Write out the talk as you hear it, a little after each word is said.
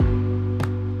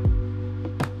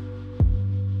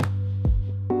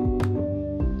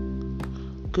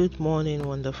Good morning,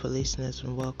 wonderful listeners,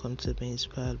 and welcome to Be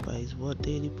Inspired by His Word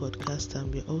Daily Podcast.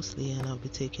 I'm your host, Lee, and I'll be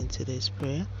taking today's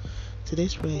prayer.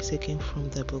 Today's prayer is taken from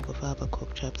the book of Habakkuk,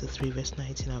 chapter 3, verse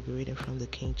 19. I'll be reading from the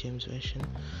King James Version.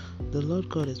 The Lord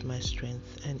God is my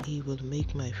strength, and He will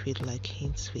make my feet like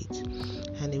hinds' feet,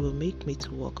 and He will make me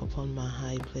to walk upon my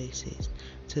high places,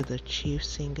 to the chief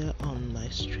singer on my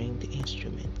stringed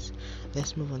instruments.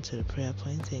 Let's move on to the prayer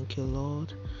point. Thank you,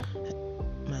 Lord.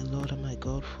 My Lord and my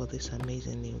God, for this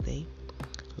amazing new day.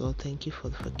 Lord, thank you for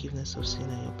the forgiveness of sin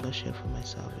and your blood shed for my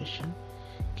salvation.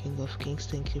 King of Kings,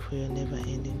 thank you for your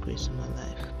never-ending grace in my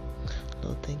life.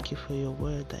 Lord, thank you for your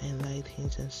word that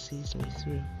enlightens and sees me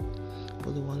through.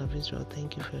 Holy One of Israel,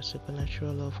 thank you for your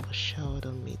supernatural love showered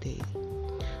on me daily.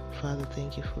 Father,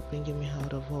 thank you for bringing me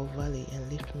out of all valley and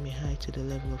lifting me high to the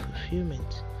level of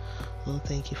fulfillment. Lord,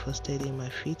 thank you for steadying my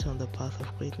feet on the path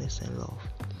of greatness and love.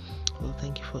 Lord,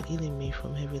 thank you for healing me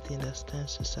from everything that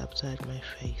stands to sabotage my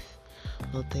faith.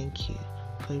 Lord, thank you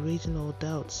for erasing all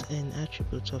doubts and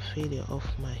attributes of failure off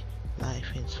my life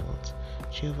henceforth.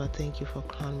 Jehovah, thank you for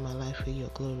crowning my life with your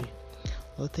glory.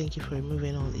 Lord, thank you for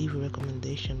removing all evil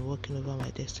recommendation working over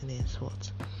my destiny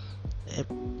henceforth.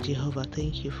 Jehovah,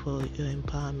 thank you for your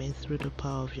empowerment through the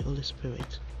power of your Holy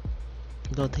Spirit.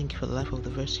 Lord, thank you for the life of the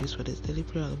virtues, for this daily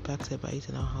prayer impacted by it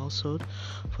in our household,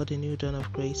 for the new dawn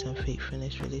of grace and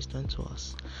faithfulness released unto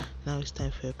us. Now it's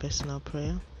time for your personal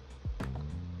prayer.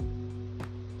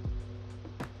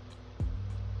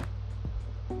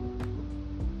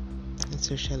 And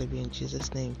so shall it be in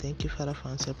Jesus' name. Thank you, Father, for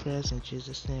answer prayers in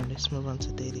Jesus' name. Let's move on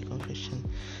to daily confession.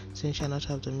 Sin shall not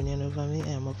have dominion over me.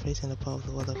 I am operating the power of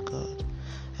the word of God.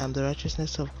 I am the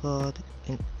righteousness of God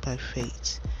by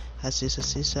faith. As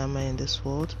Jesus is, so am I in this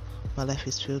world. My life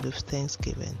is filled with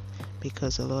thanksgiving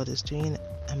because the Lord is doing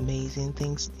amazing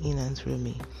things in and through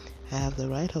me. I have the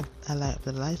light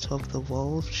of the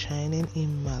world shining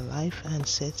in my life and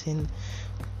setting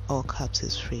all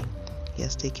captives free. He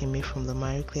has taken me from the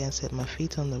miry clay and set my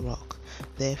feet on the rock.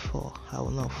 Therefore, I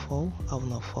will not fall, I will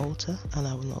not falter, and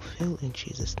I will not fail in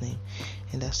Jesus' name.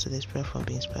 And that's today's prayer from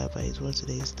Being Inspired by His Word.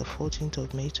 Today is the 14th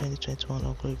of May 2021.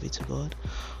 All glory be to God.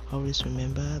 Always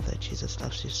remember that Jesus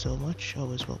loves you so much.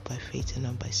 Always walk by faith and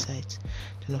not by sight.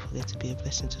 Do not forget to be a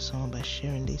blessing to someone by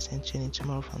sharing this, and tune in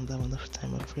tomorrow for another wonderful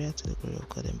time of prayer to the glory of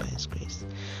God and by His grace.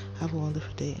 Have a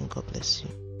wonderful day and God bless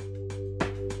you.